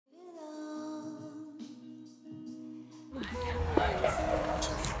The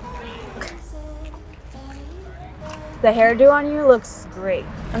hairdo on you looks great.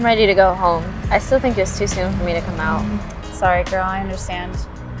 I'm ready to go home. I still think it's too soon for me to come out. Sorry, girl, I understand.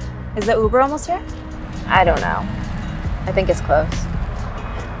 Is the Uber almost here? I don't know. I think it's close.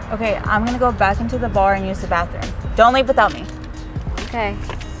 Okay, I'm gonna go back into the bar and use the bathroom. Don't leave without me. Okay.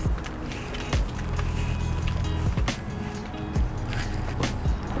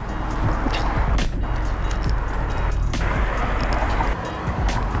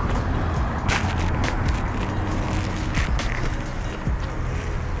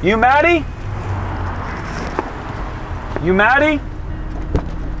 You Maddie? You Maddie?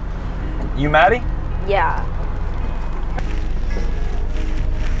 You Maddie? Yeah.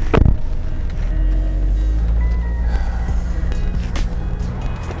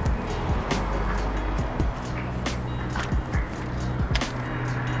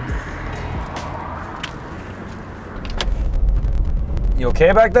 You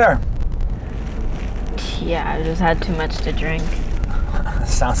okay back there? Yeah, I just had too much to drink.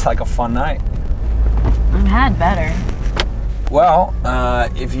 Sounds like a fun night. I've had better. Well,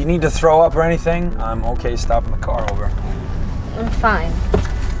 if you need to throw up or anything, I'm okay stopping the car over. I'm fine.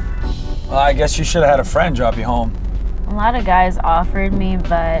 Well, I guess you should have had a friend drop you home. A lot of guys offered me,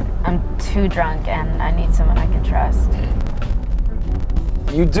 but I'm too drunk and I need someone I can trust.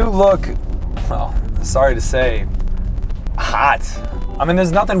 You do look, well, sorry to say, hot. I mean,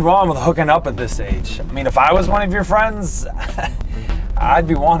 there's nothing wrong with hooking up at this age. I mean, if I was one of your friends, I'd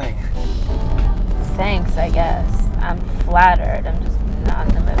be wanting. Thanks, I guess. I'm flattered. I'm just not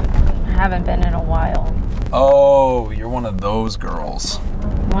in the mood. I haven't been in a while. Oh, you're one of those girls.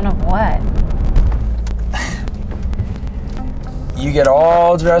 One of what? You get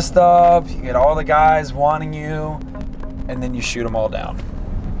all dressed up, you get all the guys wanting you, and then you shoot them all down.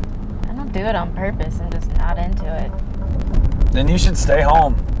 I don't do it on purpose. I'm just not into it. Then you should stay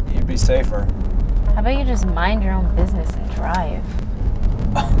home. You'd be safer. How about you just mind your own business and drive?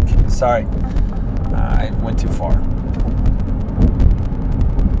 Okay, sorry. I went too far.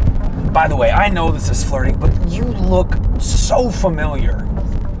 By the way, I know this is flirting, but you look so familiar.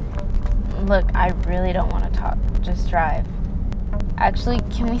 Look, I really don't want to talk. Just drive. Actually,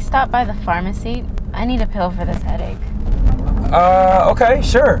 can we stop by the pharmacy? I need a pill for this headache. Okay,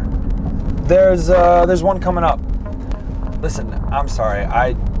 sure. There's one coming up. Listen, I'm sorry.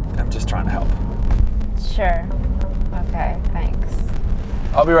 I'm just trying to help. Sure. Okay, thanks.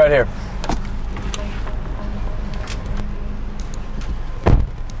 I'll be right here.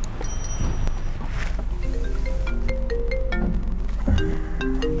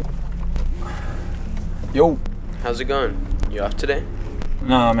 Yo. How's it going? You off today?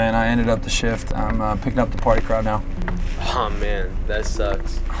 No, man, I ended up the shift. I'm picking up the party crowd now. Oh man, that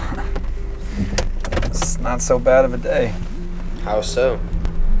sucks. It's not so bad of a day. How so?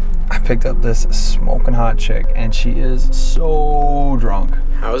 I picked up this smoking hot chick, and she is so drunk.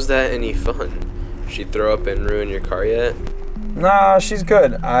 How's that any fun? She throw up and ruin your car yet? Nah, she's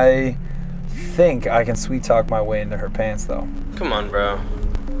good. I think I can sweet talk my way into her pants, though. Come on, bro.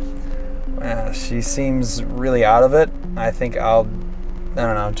 She seems really out of it. I think I don't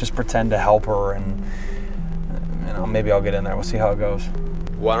know, just pretend to help her, and maybe I'll get in there. We'll see how it goes.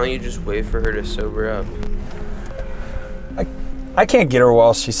 Why don't you just wait for her to sober up? I can't get her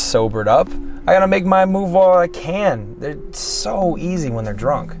while she's sobered up. I gotta make my move while I can. They're so easy when they're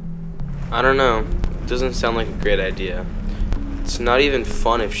drunk. I don't know. It doesn't sound like a great idea. It's not even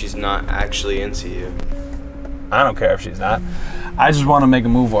fun if she's not actually into you. I don't care if she's not. I just want to make a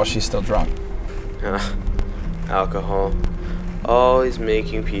move while she's still drunk. Alcohol. Always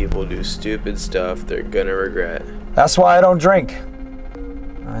making people do stupid stuff they're gonna regret. That's why I don't drink.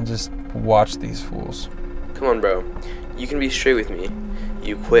 I just watch these fools. Come on, bro. You can be straight with me.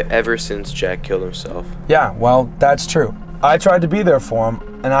 You quit ever since Jack killed himself. Yeah, well, that's true. I tried to be there for him,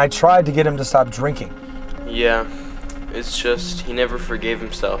 and I tried to get him to stop drinking. Yeah, it's just he never forgave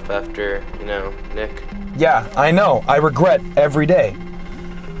himself after, Nick. Yeah, I know. I regret every day.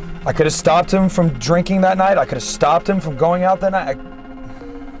 I could have stopped him from drinking that night. I could have stopped him from going out that night. I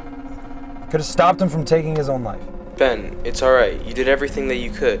could have stopped him from taking his own life. Ben, it's alright. You did everything that you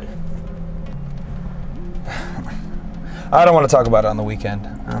could. I don't want to talk about it on the weekend.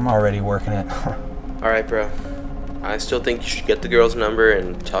 I'm already working it. Alright, bro. I still think you should get the girl's number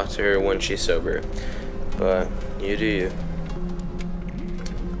and talk to her when she's sober. But you do you.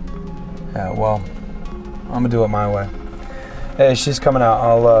 Yeah, well, I'm gonna do it my way. Hey, she's coming out.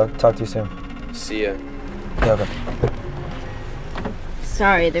 I'll talk to you soon. See ya. Yeah, okay.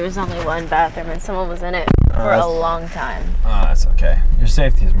 Sorry, there was only one bathroom and someone was in it for a long time. Oh, that's okay. Your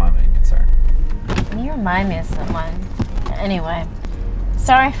safety is my main concern. Can you remind me of someone? Anyway,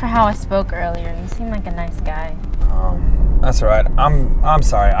 sorry for how I spoke earlier. You seem like a nice guy. That's all right. I'm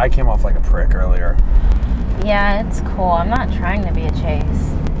sorry. I came off like a prick earlier. Yeah, it's cool. I'm not trying to be a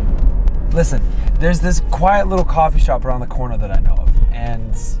chase. Listen, there's this quiet little coffee shop around the corner that I know of,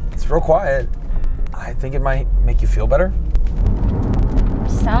 and it's real quiet. I think it might make you feel better.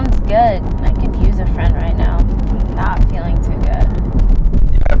 Sounds good. I could use a friend right now. I'm not feeling too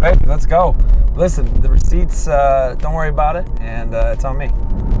good. Yeah, baby, let's go. Listen, the receipts, don't worry about it, and it's on me.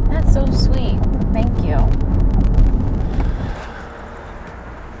 That's so sweet. Thank you.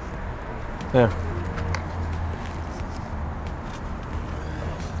 Yeah.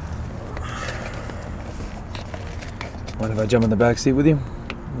 Mind if I jump in the back seat with you?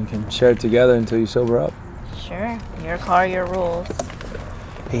 We can share it together until you sober up. Sure. Your car, your rules.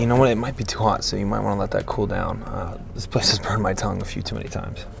 Hey, you know what? It might be too hot, so you might want to let that cool down. This place has burned my tongue a few too many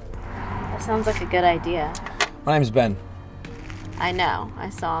times. That sounds like a good idea. My name's Ben. I know. I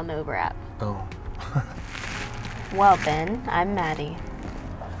saw on the Uber app. Oh. Well, Ben, I'm Maddie.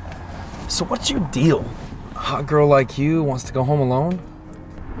 So what's your deal? A hot girl like you wants to go home alone?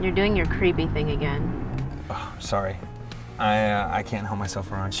 You're doing your creepy thing again. Oh, sorry. I can't help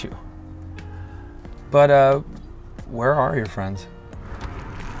myself around you. But, where are your friends?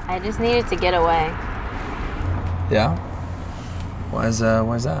 I just needed to get away. Yeah? Why's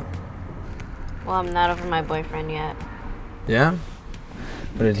that? Well, I'm not over my boyfriend yet. Yeah?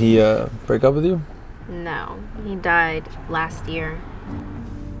 But did he, break up with you? No, he died last year.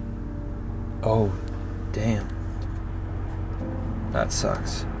 Oh, damn. That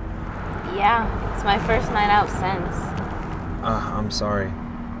sucks. Yeah, it's my first night out since. I'm sorry.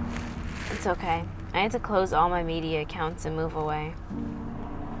 It's okay. I had to close all my media accounts and move away.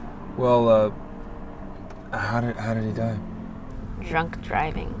 Well, how did he die? Drunk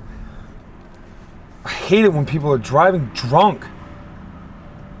driving. I hate it when people are driving drunk.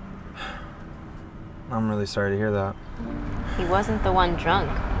 I'm really sorry to hear that. He wasn't the one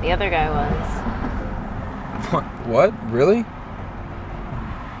drunk. The other guy was. What? Really?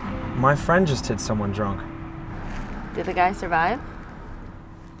 My friend just hit someone drunk. Did the guy survive?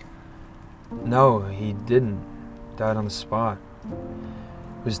 No, he didn't. Died on the spot.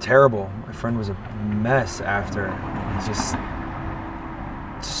 It was terrible. My friend was a mess after. He just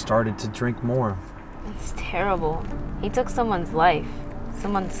started to drink more. It's terrible. He took someone's life,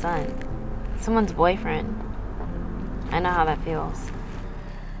 someone's son, someone's boyfriend. I know how that feels.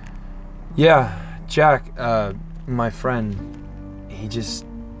 Yeah, Jack, my friend, he just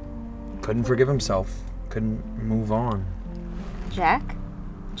couldn't forgive himself, couldn't move on. Jack?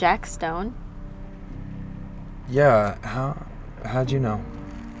 Jack Stone? Yeah, how'd you know?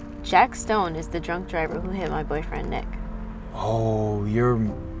 Jack Stone is the drunk driver who hit my boyfriend, Nick. Oh, you're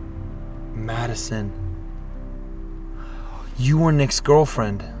Madison. You were Nick's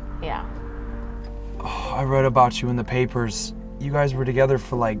girlfriend. Yeah. Oh, I read about you in the papers. You guys were together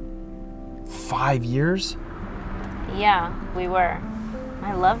for like 5 years? Yeah, we were.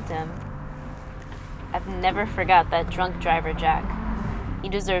 I loved him. I've never forgot that drunk driver, Jack. He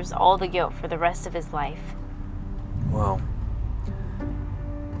deserves all the guilt for the rest of his life. Well,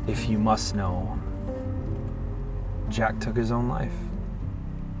 if you must know, Jack took his own life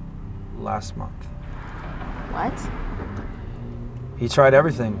last month. What? He tried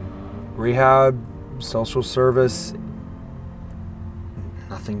everything. Rehab, social service.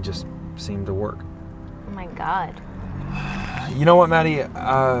 Nothing just seemed to work. Oh my God. You know what, Maddie?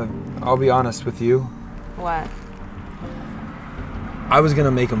 I'll be honest with you. What? I was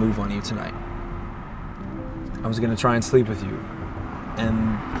gonna make a move on you tonight. I was gonna try and sleep with you.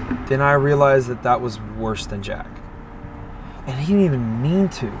 And then I realized that was worse than Jack. And he didn't even mean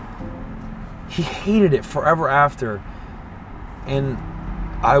to. He hated it forever after. And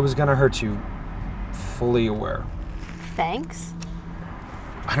I was gonna hurt you, fully aware. Thanks?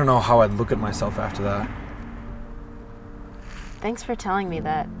 I don't know how I'd look at myself after that. Thanks for telling me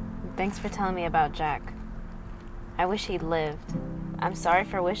that. Thanks for telling me about Jack. I wish he'd lived. I'm sorry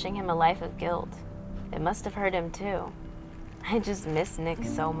for wishing him a life of guilt. It must have hurt him too. I just miss Nick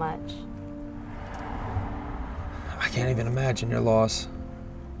so much. I can't even imagine your loss.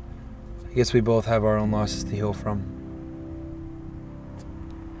 I guess we both have our own losses to heal from.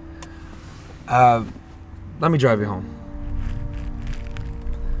 Let me drive you home.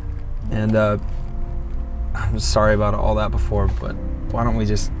 And, I'm sorry about all that before, but why don't we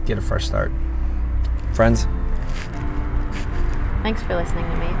just get a fresh start? Friends? Thanks for listening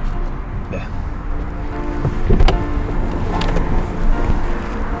to me. Yeah.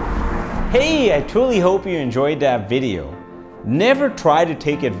 Hey, I truly hope you enjoyed that video. Never try to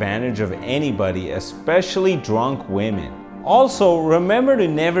take advantage of anybody, especially drunk women. Also, remember to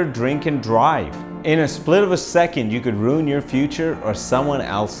never drink and drive. In a split of a second, you could ruin your future or someone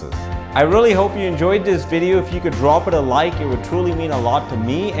else's. I really hope you enjoyed this video. If you could drop it a like, it would truly mean a lot to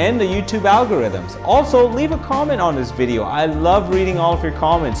me and the YouTube algorithms. Also, leave a comment on this video. I love reading all of your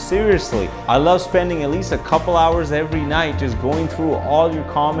comments, seriously. I love spending at least a couple hours every night just going through all your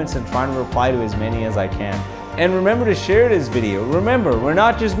comments and trying to reply to as many as I can. And remember to share this video. Remember, we're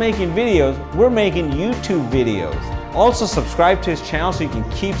not just making videos, we're making YouTube videos. Also, subscribe to his channel so you can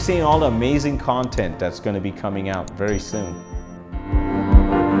keep seeing all the amazing content that's going to be coming out very soon.